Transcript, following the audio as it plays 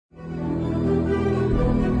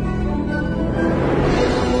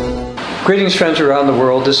Greetings, friends around the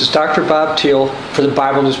world. This is Dr. Bob Thiel for the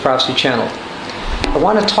Bible News Prophecy Channel. I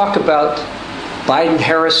want to talk about Biden,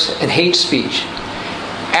 Harris, and hate speech.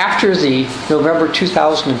 After the November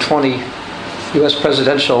 2020 U.S.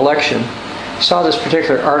 presidential election, I saw this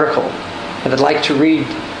particular article, and I'd like to read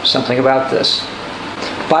something about this.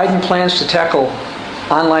 Biden plans to tackle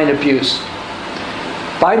online abuse.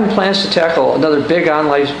 Biden plans to tackle another big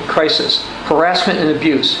online crisis, harassment and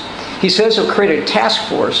abuse. He says he'll create a task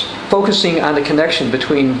force focusing on the connection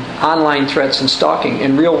between online threats and stalking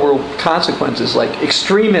and real-world consequences like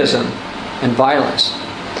extremism and violence.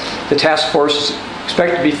 The task force is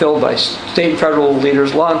expected to be filled by state and federal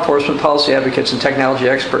leaders, law enforcement, policy advocates, and technology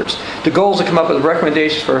experts. The goal is to come up with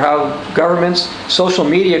recommendations for how governments, social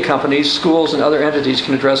media companies, schools, and other entities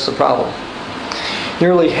can address the problem.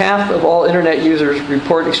 Nearly half of all internet users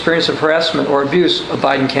report experience of harassment or abuse, a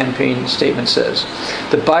Biden campaign statement says.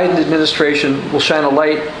 The Biden administration will shine a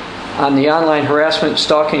light on the online harassment,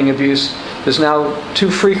 stalking, abuse that is now too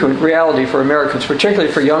frequent reality for Americans,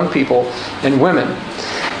 particularly for young people and women.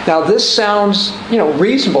 Now, this sounds,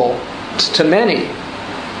 reasonable to many,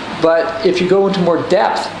 but if you go into more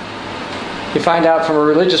depth, you find out from a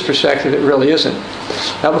religious perspective it really isn't.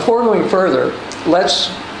 Now, before going further, let's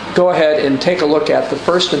go ahead and take a look at the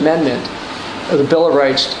First Amendment of the Bill of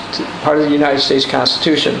Rights, part of the United States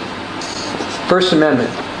Constitution. First Amendment.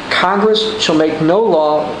 Congress shall make no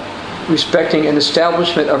law respecting an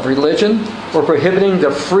establishment of religion or prohibiting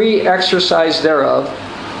the free exercise thereof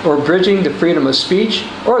or abridging the freedom of speech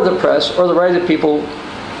or the press or the right of the people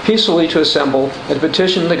peacefully to assemble and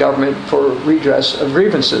petition the government for redress of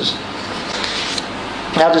grievances.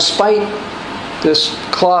 Now, despite this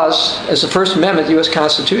clause as the First Amendment of the U.S.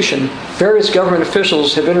 Constitution, various government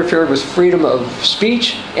officials have interfered with freedom of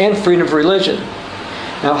speech and freedom of religion.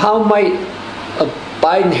 Now, how might a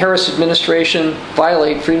Biden-Harris administration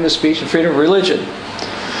violate freedom of speech and freedom of religion?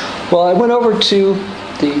 Well, I went over to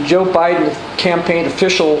the Joe Biden campaign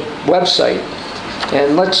official website,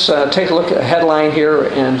 and let's take a look at a headline here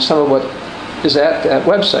and some of what is at that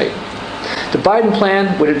website. The Biden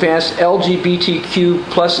plan would advance LGBTQ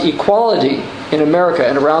plus equality in America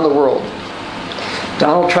and around the world.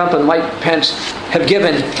 Donald Trump and Mike Pence have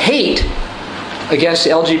given hate against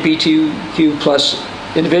LGBTQ plus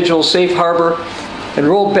individuals safe harbor and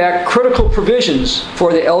rolled back critical provisions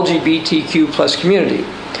for the LGBTQ plus community.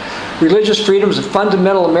 Religious freedom is a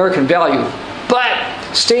fundamental American value,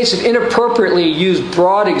 but states have inappropriately used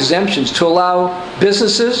broad exemptions to allow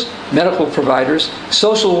businesses, medical providers,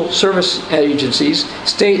 social service agencies,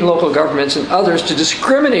 state and local governments, and others to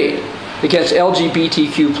discriminate against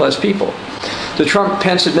LGBTQ plus people. The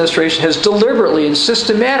Trump-Pence administration has deliberately and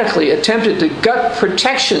systematically attempted to gut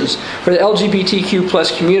protections for the LGBTQ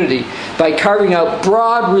plus community by carving out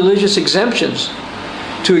broad religious exemptions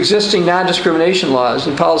to existing non-discrimination laws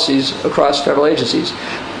and policies across federal agencies.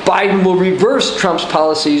 Biden will reverse Trump's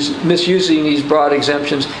policies misusing these broad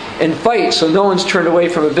exemptions and fight so no one's turned away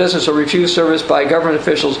from a business or refused service by government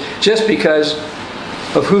officials just because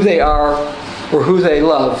of who they are or who they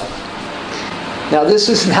love. Now, this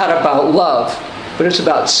is not about love, but it's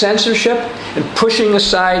about censorship and pushing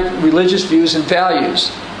aside religious views and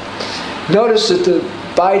values. Notice that the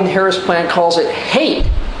Biden-Harris plan calls it hate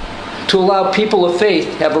to allow people of faith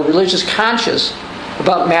to have a religious conscience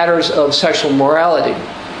about matters of sexual morality.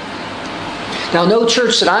 Now, no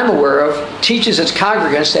church that I'm aware of teaches its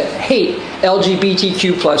congregants that hate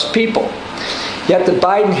LGBTQ plus people. Yet the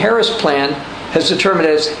Biden-Harris plan has determined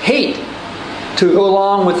that it's hate to go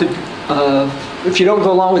along with if you don't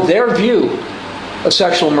go along with their view of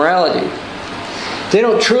sexual morality. They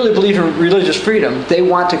don't truly believe in religious freedom. They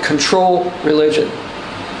want to control religion.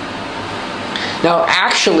 Now,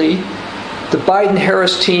 actually, the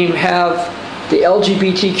Biden-Harris team have the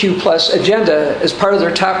LGBTQ plus agenda as part of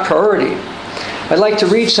their top priority. I'd like to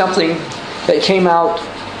read something that came out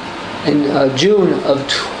in June of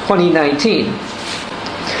 2019.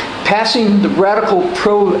 Passing the radical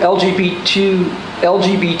pro-LGBT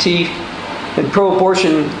and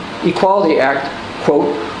pro-abortion Equality Act,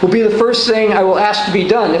 quote, will be the first thing I will ask to be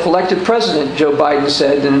done if elected president, Joe Biden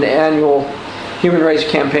said in an annual Human Rights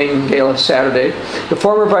Campaign gala Saturday. The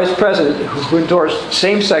former vice president, who endorsed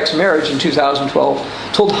same-sex marriage in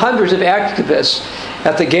 2012, told hundreds of activists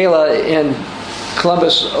at the gala in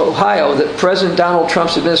Columbus, Ohio, that President Donald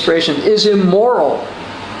Trump's administration is immoral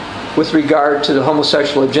with regard to the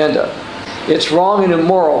homosexual agenda. It's wrong and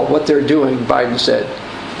immoral what they're doing, Biden said.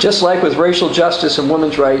 Just like with racial justice and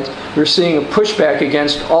women's rights, we're seeing a pushback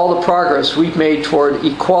against all the progress we've made toward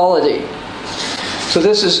equality. So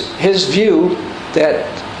this is his view that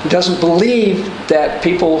He doesn't believe that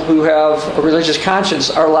people who have a religious conscience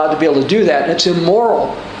are allowed to be able to do that. And it's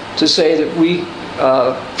immoral to say that we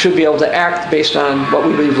should be able to act based on what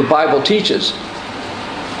we believe the Bible teaches.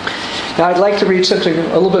 Now I'd like to read something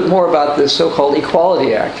a little bit more about this so-called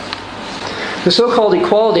Equality Act. The so-called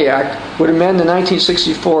Equality Act would amend the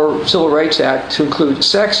 1964 Civil Rights Act to include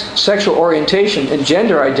sex, sexual orientation, and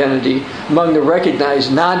gender identity among the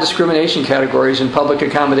recognized non-discrimination categories in public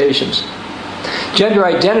accommodations. Gender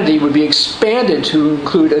identity would be expanded to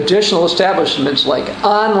include additional establishments like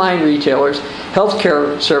online retailers,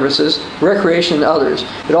 healthcare services, recreation, and others.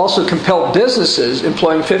 It also compelled businesses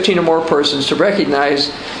employing 15 or more persons to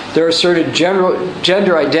recognize their asserted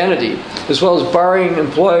gender identity, as well as barring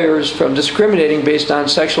employers from discriminating based on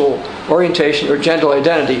sexual orientation or gender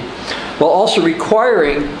identity, while also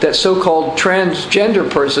requiring that so-called transgender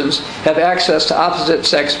persons have access to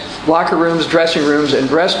opposite-sex locker rooms, dressing rooms, and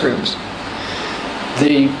restrooms.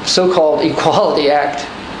 The so-called Equality Act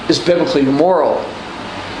is biblically immoral.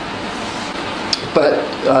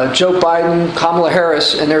 But Joe Biden, Kamala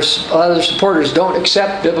Harris, and their other supporters don't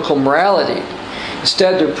accept biblical morality.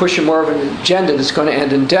 Instead, they're pushing more of an agenda that's going to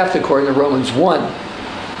end in death, according to Romans 1.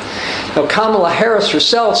 Now, Kamala Harris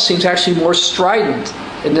herself seems actually more strident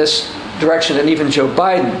in this direction than even Joe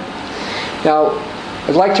Biden. Now,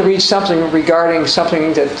 I'd like to read something regarding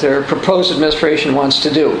something that their proposed administration wants to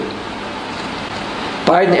do.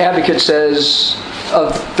 Biden advocate says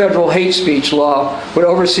a federal hate speech law would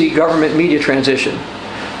oversee government media transition.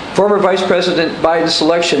 Former Vice President Biden's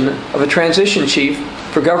selection of a transition chief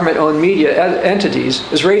for government-owned media entities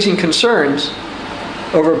is raising concerns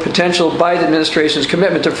over potential Biden administration's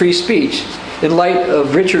commitment to free speech in light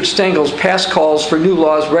of Richard Stengel's past calls for new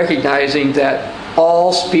laws recognizing that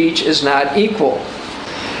all speech is not equal.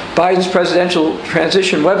 Biden's presidential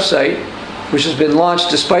transition website, which has been launched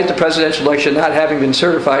despite the presidential election not having been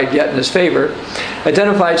certified yet in his favor,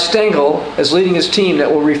 identified Stengel as leading his team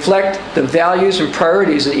that will reflect the values and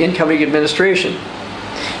priorities of the incoming administration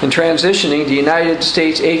in transitioning the United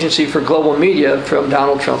States Agency for Global Media from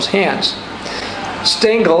Donald Trump's hands.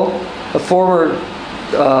 Stengel, a former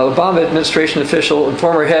Obama administration official and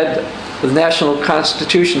former head of the National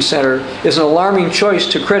Constitution Center, is an alarming choice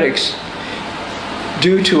to critics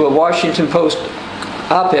due to a Washington Post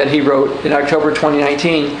op-ed he wrote in October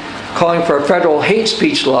 2019 calling for a federal hate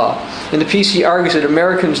speech law. And the PC argues that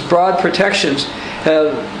Americans' broad protections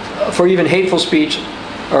for even hateful speech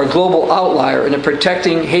are a global outlier, and that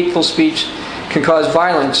protecting hateful speech can cause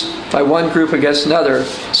violence by one group against another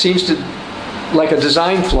seems to like a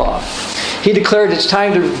design flaw. He declared it's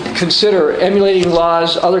time to consider emulating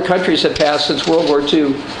laws other countries have passed since World War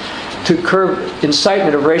II to curb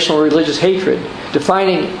incitement of racial and religious hatred,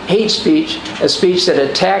 defining hate speech as speech that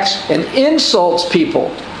attacks and insults people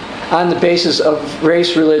on the basis of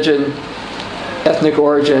race, religion, ethnic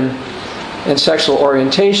origin, and sexual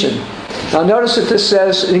orientation. Now notice that this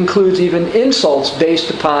says it includes even insults based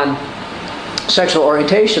upon sexual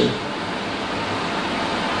orientation.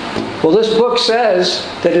 Well, this book says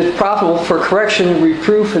that it's profitable for correction and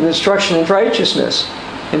reproof and instruction in righteousness.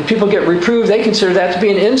 And people get reproved, they consider that to be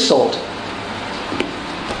an insult.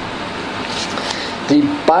 The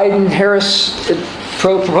Biden-Harris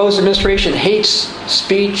proposed administration hates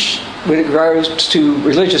speech with regards to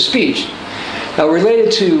religious speech. Now,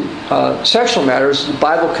 related to sexual matters, the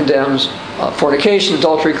Bible condemns fornication,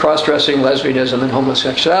 adultery, cross-dressing, lesbianism, and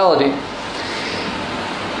homosexuality.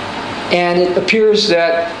 And it appears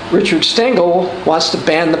that Richard Stengel wants to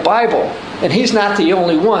ban the Bible. And he's not the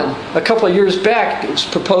only one. A couple of years back, it was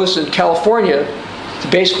proposed in California to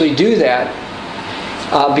basically do that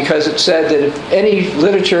because it said that if any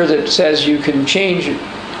literature that says you can change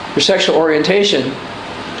your sexual orientation,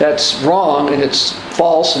 that's wrong and it's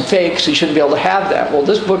false and fake, so you shouldn't be able to have that. Well,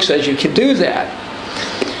 this book says you can do that.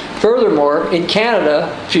 Furthermore, in Canada,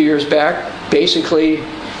 a few years back, basically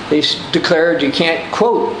they declared you can't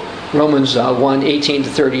quote Romans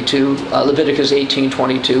 1:18-32, Leviticus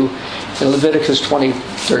 18:22, and Leviticus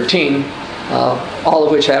 20:13, all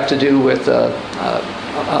of which have to do with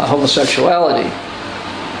homosexuality.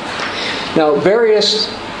 Now, various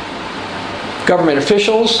government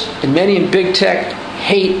officials and many in big tech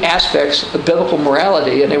hate aspects of biblical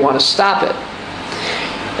morality, and they want to stop it.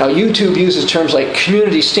 Now, YouTube uses terms like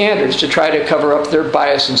community standards to try to cover up their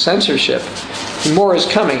bias and censorship. And more is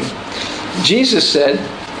coming. Jesus said,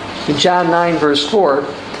 in John 9, verse 4,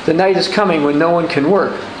 the night is coming when no one can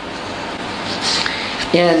work.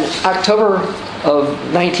 In October of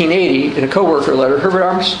 1980, in a co-worker letter, Herbert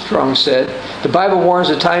Armstrong said, the Bible warns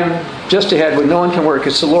the time just ahead when no one can work.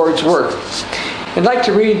 It's the Lord's work. I'd like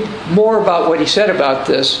to read more about what he said about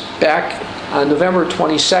this back on November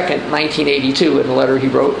 22nd, 1982, in a letter he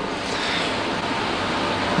wrote,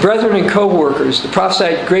 "Brethren and co-workers, the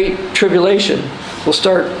prophesied great tribulation will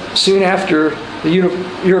start soon after the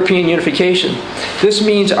European unification. This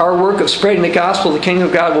means our work of spreading the gospel of the kingdom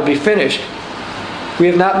of God will be finished. We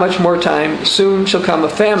have not much more time. Soon shall come a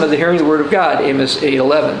famine of the hearing of the word of God." Amos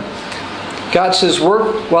 8:11. God says,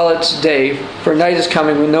 "Work while it's day, for night is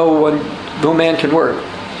coming when no man can work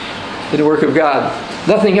in the work of God."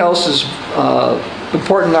 Nothing else is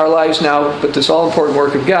important in our lives now but this all-important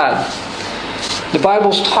work of God. The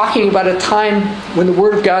Bible's talking about a time when the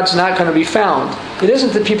Word of God's not going to be found. It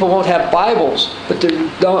isn't that people won't have Bibles, but they're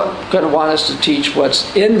not going to want us to teach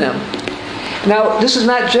what's in them. Now, this is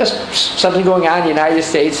not just something going on in the United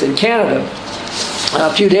States and Canada. A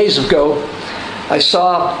few days ago, I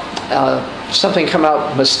saw something come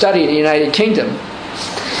out from a study in the United Kingdom.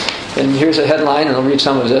 And here's a headline, and I'll read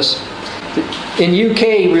some of this. In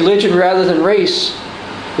UK, religion rather than race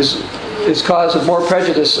is cause of more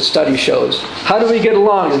prejudice, a study shows. How do we get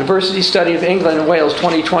along? The diversity study of England and Wales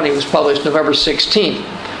 2020 was published November 16th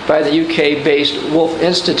by the UK-based Wolf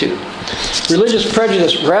Institute. Religious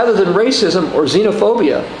prejudice rather than racism or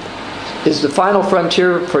xenophobia is the final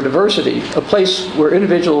frontier for diversity, a place where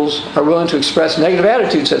individuals are willing to express negative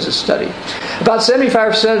attitudes, says the study. About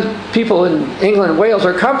 75% of people in England and Wales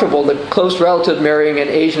are comfortable with a close relative marrying an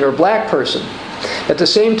Asian or black person. At the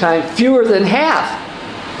same time, fewer than half,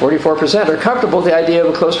 44%, are comfortable with the idea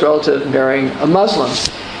of a close relative marrying a Muslim.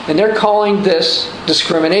 And they're calling this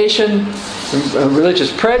discrimination,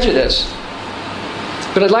 religious prejudice.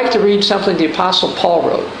 But I'd like to read something the Apostle Paul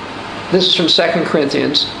wrote. This is from 2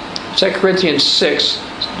 Corinthians 6,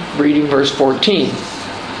 reading verse 14.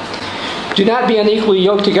 "Do not be unequally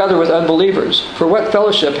yoked together with unbelievers. For what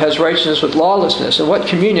fellowship has righteousness with lawlessness, and what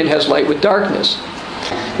communion has light with darkness?"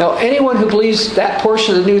 Now, anyone who believes that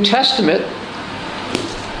portion of the New Testament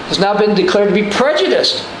has now been declared to be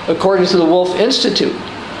prejudiced, according to the Wolf Institute.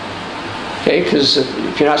 Okay, because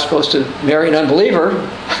if you're not supposed to marry an unbeliever,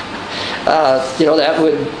 that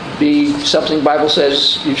would be something the Bible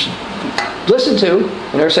says you should listen to,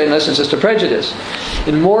 and they're saying this is just a prejudice.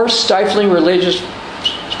 And more stifling religious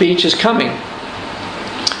speech is coming.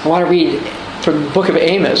 I want to read from the book of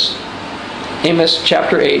Amos, Amos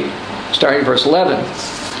chapter 8, starting verse 11.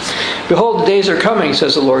 "Behold, the days are coming,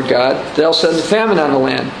 says the Lord God, that I'll send a famine on the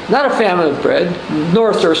land, not a famine of bread, nor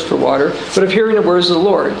a thirst for water, but of hearing the words of the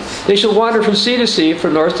Lord. They shall wander from sea to sea,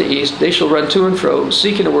 from north to east. They shall run to and fro,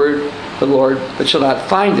 seeking the word of the Lord, but shall not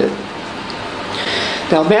find it."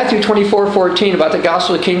 Now, Matthew 24:14, about the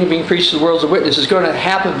gospel of the kingdom being preached to the world as a witness, is going to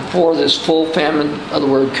happen before this full famine of the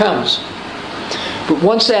word comes. But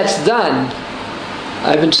once that's done,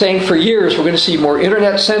 I've been saying for years, we're going to see more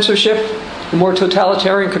internet censorship and more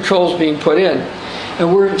totalitarian controls being put in.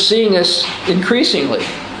 And we're seeing this increasingly.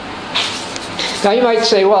 Now, you might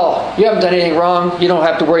say, well, you haven't done anything wrong. You don't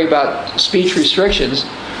have to worry about speech restrictions.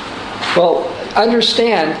 Well,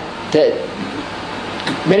 understand that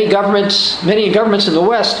many governments in the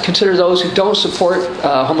West consider those who don't support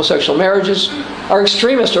homosexual marriages are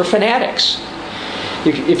extremists or fanatics.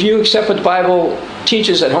 If you accept what the Bible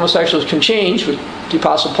teaches that homosexuals can change, what the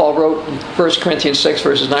Apostle Paul wrote in 1 Corinthians 6,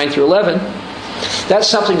 verses 9 through 11, that's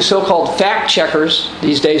something so-called fact checkers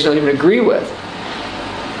these days don't even agree with.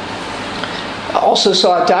 I also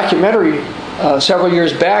saw a documentary several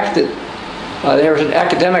years back that there was an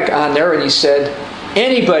academic on there, and he said,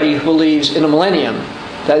 anybody who believes in a millennium,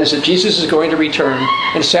 that is, that Jesus is going to return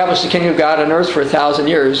and establish the kingdom of God on earth for 1,000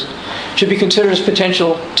 years, should be considered as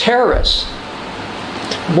potential terrorists.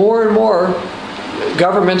 More and more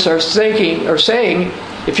governments are saying,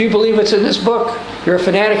 if you believe what's in this book, you're a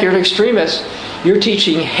fanatic, you're an extremist, you're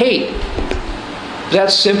teaching hate.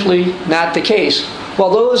 That's simply not the case.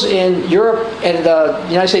 While those in Europe and the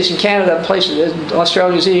United States and Canada, places in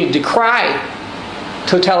Australia, New Zealand, decry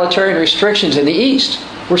totalitarian restrictions in the East,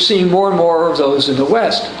 we're seeing more and more of those in the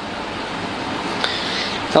West.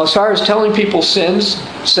 Now, as far as telling people sins,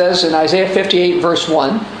 it says in Isaiah 58, verse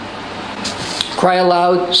 1, "Cry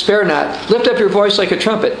aloud, spare not. Lift up your voice like a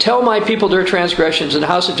trumpet. Tell my people their transgressions and the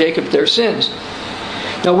house of Jacob their sins."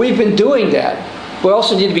 Now, we've been doing that. We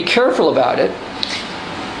also need to be careful about it.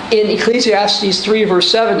 In Ecclesiastes 3, verse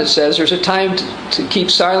 7, it says there's a time to keep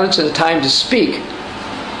silence and a time to speak.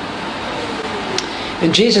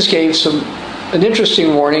 And Jesus gave an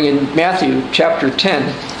interesting warning in Matthew chapter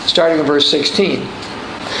 10, starting in verse 16.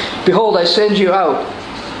 "Behold, I send you out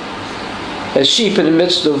as sheep in the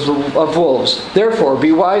midst of wolves. Therefore,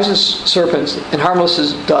 be wise as serpents and harmless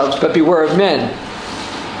as doves, but beware of men."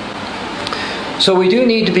 So we do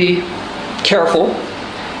need to be careful.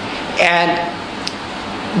 And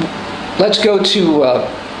Let's go to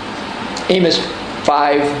Amos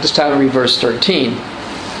 5, this time read verse 13.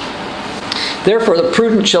 Therefore the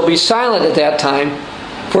prudent shall be silent at that time,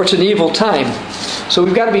 for it's an evil time. So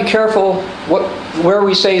we've got to be careful where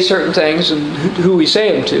we say certain things and who we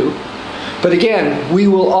say them to. But again, we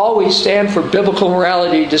will always stand for biblical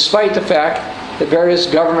morality despite the fact that various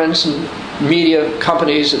governments and media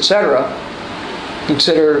companies, etc.,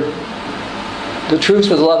 consider the truth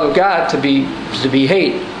for the love of God to be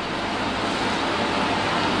hate.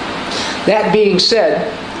 That being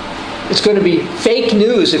said, it's going to be fake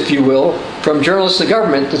news, if you will, from journalists of the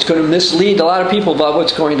government that's going to mislead a lot of people about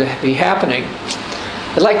what's going to be happening.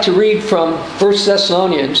 I'd like to read from 1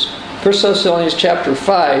 Thessalonians chapter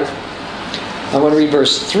 5. I want to read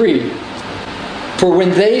verse 3. For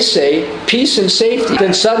when they say peace and safety,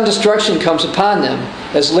 then sudden destruction comes upon them,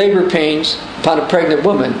 as labor pains upon a pregnant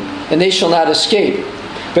woman, and they shall not escape.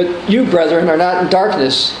 But you, brethren, are not in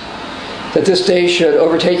darkness, that this day should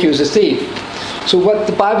overtake you as a thief. So what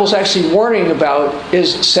the Bible's actually warning about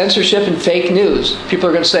is censorship and fake news. People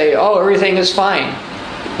are going to say, oh, everything is fine,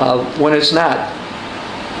 when it's not.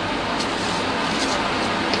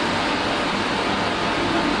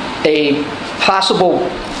 A possible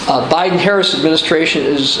Biden-Harris administration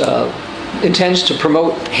intends to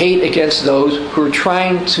promote hate against those who are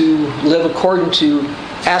trying to live according to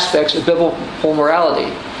aspects of biblical morality.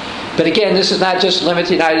 But again, this is not just limited to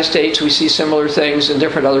the United States. We see similar things in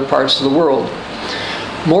different other parts of the world.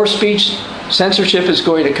 More speech censorship is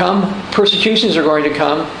going to come. Persecutions are going to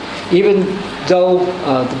come. Even though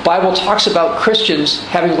the Bible talks about Christians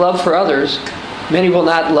having love for others, many will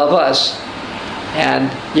not love us. And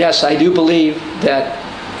yes, I do believe that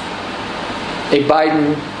a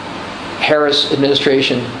Biden-Harris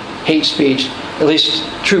administration hates speech, at least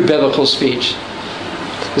true biblical speech.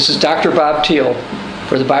 This is Dr. Bob Thiel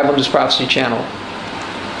for the Bible News Prophecy Channel.